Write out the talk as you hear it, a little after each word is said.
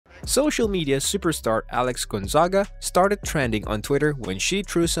Social media superstar Alex Gonzaga started trending on Twitter when she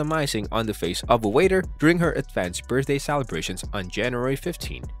threw some icing on the face of a waiter during her advanced birthday celebrations on January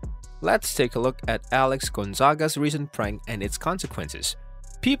 15. Let's take a look at Alex Gonzaga's recent prank and its consequences.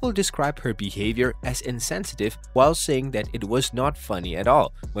 People describe her behavior as insensitive while saying that it was not funny at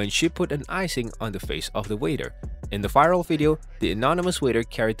all when she put an icing on the face of the waiter. In the viral video, the anonymous waiter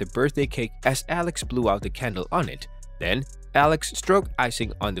carried the birthday cake as Alex blew out the candle on it. Then, Alex stroked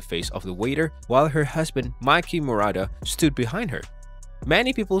icing on the face of the waiter while her husband, Mikey Murata, stood behind her.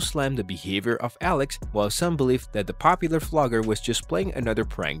 Many people slammed the behavior of Alex, while some believed that the popular vlogger was just playing another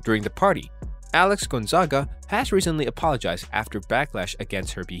prank during the party. Alex Gonzaga has recently apologized after backlash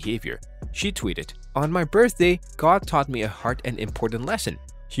against her behavior. She tweeted, "On my birthday, God taught me a hard and important lesson: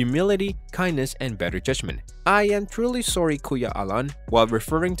 humility, kindness, and better judgment. I am truly sorry, Kuya Alan," while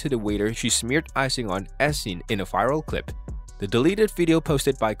referring to the waiter she smeared icing on as seen in a viral clip. The deleted video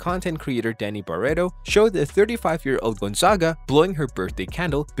posted by content creator Danny Barreto showed the 35-year-old Gonzaga blowing her birthday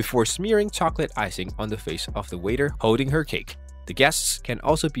candle before smearing chocolate icing on the face of the waiter holding her cake. The guests can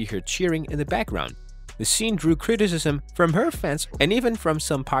also be heard cheering in the background. The scene drew criticism from her fans and even from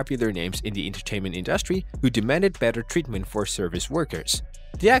some popular names in the entertainment industry who demanded better treatment for service workers.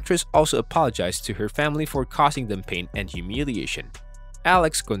 The actress also apologized to her family for causing them pain and humiliation.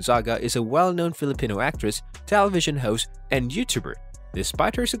 Alex Gonzaga is a well-known Filipino actress, television host, and YouTuber.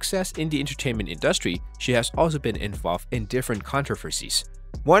 Despite her success in the entertainment industry, she has also been involved in different controversies.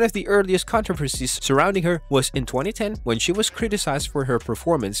 One of the earliest controversies surrounding her was in 2010 when she was criticized for her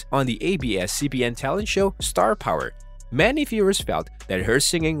performance on the ABS-CBN talent show Star Power. Many viewers felt that her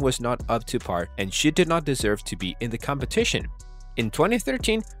singing was not up to par and she did not deserve to be in the competition. In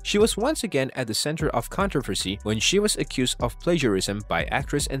 2013, she was once again at the center of controversy when she was accused of plagiarism by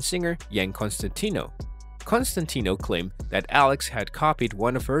actress and singer Yang Constantino. Constantino claimed that Alex had copied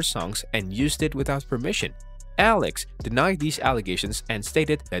one of her songs and used it without permission. Alex denied these allegations and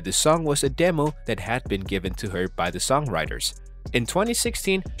stated that the song was a demo that had been given to her by the songwriters. In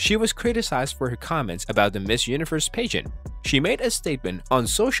 2016, she was criticized for her comments about the Miss Universe pageant. She made a statement on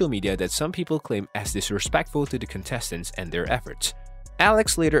social media that some people claim as disrespectful to the contestants and their efforts.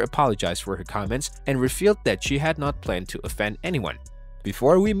 Alex later apologized for her comments and revealed that she had not planned to offend anyone.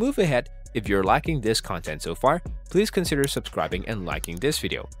 Before we move ahead, if you're liking this content so far, please consider subscribing and liking this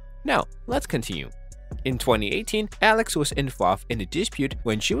video. Now, let's continue. In 2018, Alex was involved in a dispute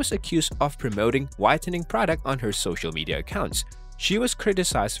when she was accused of promoting whitening product on her social media accounts. She was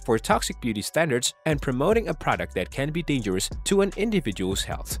criticized for toxic beauty standards and promoting a product that can be dangerous to an individual's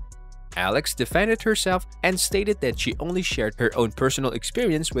health. Alex defended herself and stated that she only shared her own personal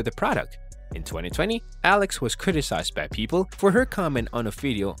experience with the product. In 2020, Alex was criticized by people for her comment on a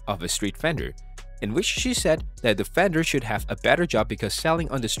video of a street vendor, in which she said that the vendor should have a better job because selling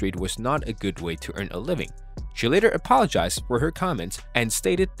on the street was not a good way to earn a living. She later apologized for her comments and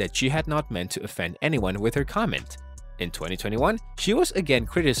stated that she had not meant to offend anyone with her comment. In 2021, she was again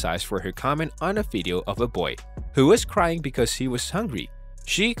criticized for her comment on a video of a boy who was crying because he was hungry.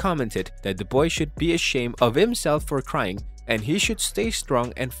 She commented that the boy should be ashamed of himself for crying and he should stay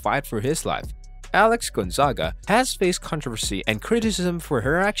strong and fight for his life. Alex Gonzaga has faced controversy and criticism for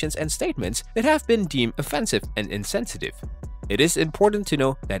her actions and statements that have been deemed offensive and insensitive. It is important to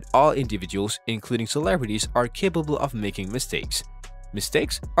know that all individuals, including celebrities, are capable of making mistakes.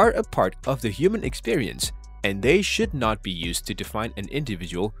 Mistakes are a part of the human experience, and they should not be used to define an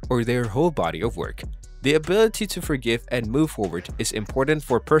individual or their whole body of work. The ability to forgive and move forward is important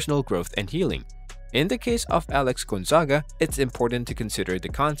for personal growth and healing. In the case of Alex Gonzaga, it's important to consider the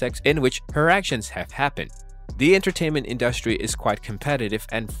context in which her actions have happened. The entertainment industry is quite competitive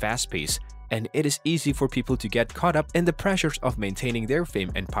and fast-paced, and it is easy for people to get caught up in the pressures of maintaining their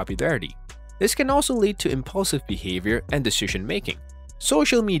fame and popularity. This can also lead to impulsive behavior and decision-making.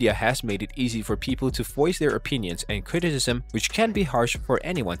 Social media has made it easy for people to voice their opinions and criticism, which can be harsh for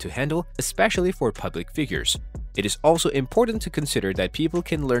anyone to handle, especially for public figures. It is also important to consider that people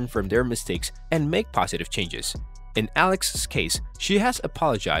can learn from their mistakes and make positive changes. In Alex's case, she has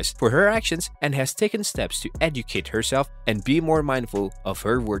apologized for her actions and has taken steps to educate herself and be more mindful of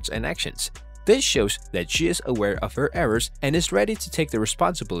her words and actions. This shows that she is aware of her errors and is ready to take the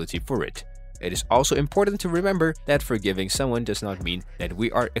responsibility for it. It is also important to remember that forgiving someone does not mean that we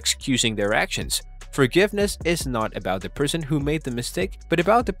are excusing their actions. Forgiveness is not about the person who made the mistake, but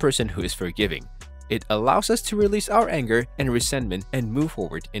about the person who is forgiving. It allows us to release our anger and resentment and move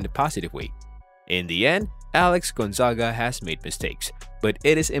forward in a positive way. In the end, Alex Gonzaga has made mistakes, but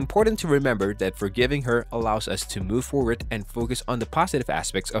it is important to remember that forgiving her allows us to move forward and focus on the positive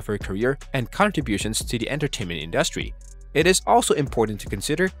aspects of her career and contributions to the entertainment industry. It is also important to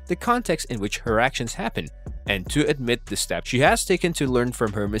consider the context in which her actions happen, and to admit the steps she has taken to learn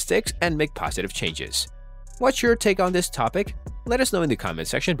from her mistakes and make positive changes. What's your take on this topic? Let us know in the comment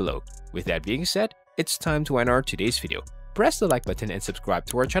section below. With that being said, it's time to end our today's video. Press the like button and subscribe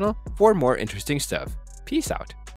to our channel for more interesting stuff. Peace out.